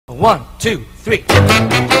1, 2, 3.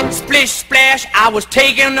 Splish splash, I was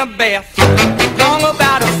taking a bath. Long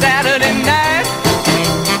about a Saturday night.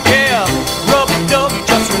 Yeah, rub dub,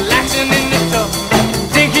 just relaxing in the tub,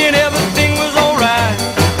 thinking everything was alright.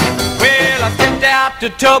 Well, I stepped out the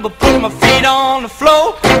tub, I put my feet on the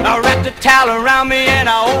floor. I wrapped the towel around me and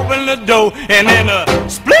I opened the door. And then a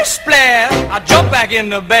splish splash, I jumped back in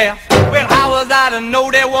the bath. Well, how was I to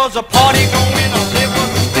know there was a party going on? There was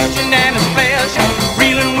a splishing and a splash,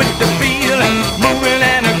 reeling with the feeling, moving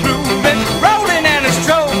and a grooving, rolling and a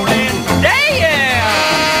strolling. Yeah!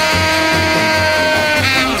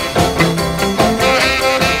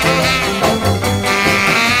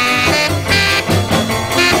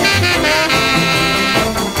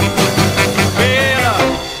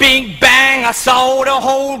 Well, big bang, I saw the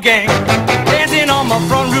whole gang dancing on my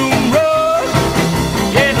front room rug.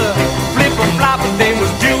 Yeah, the flip-a-flop, they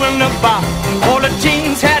was doing the bop. All the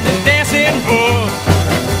teens had the dancing bug.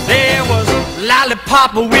 There was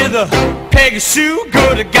Lollipop with a Peggy Sue.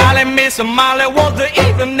 Good golly, Miss Molly was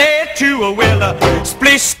even there too. Well,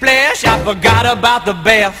 splish splash, I forgot about the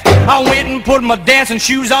bath. I went and put my dancing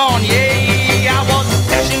shoes on. Yeah, I was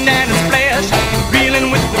splashing and a splash,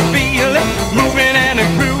 reeling with the